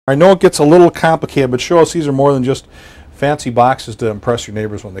I know it gets a little complicated, but show us these are more than just fancy boxes to impress your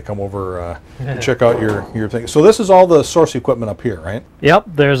neighbors when they come over to check out your thing. So this is all the source equipment up here, right? Yep,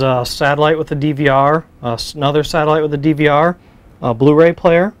 there's a satellite with a DVR, another satellite with a DVR, a Blu-ray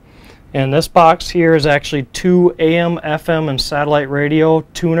player, and this box here is actually 2 AM, FM, and satellite radio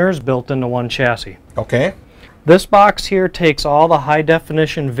tuners built into one chassis. Okay. This box here takes all the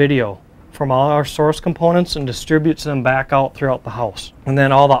high-definition video from all our source components and distributes them back out throughout the house. And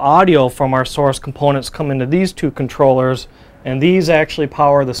then all the audio from our source components come into these two controllers, and these actually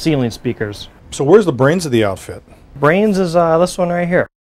power the ceiling speakers. So where's the brains of the outfit? Brains is this one right here.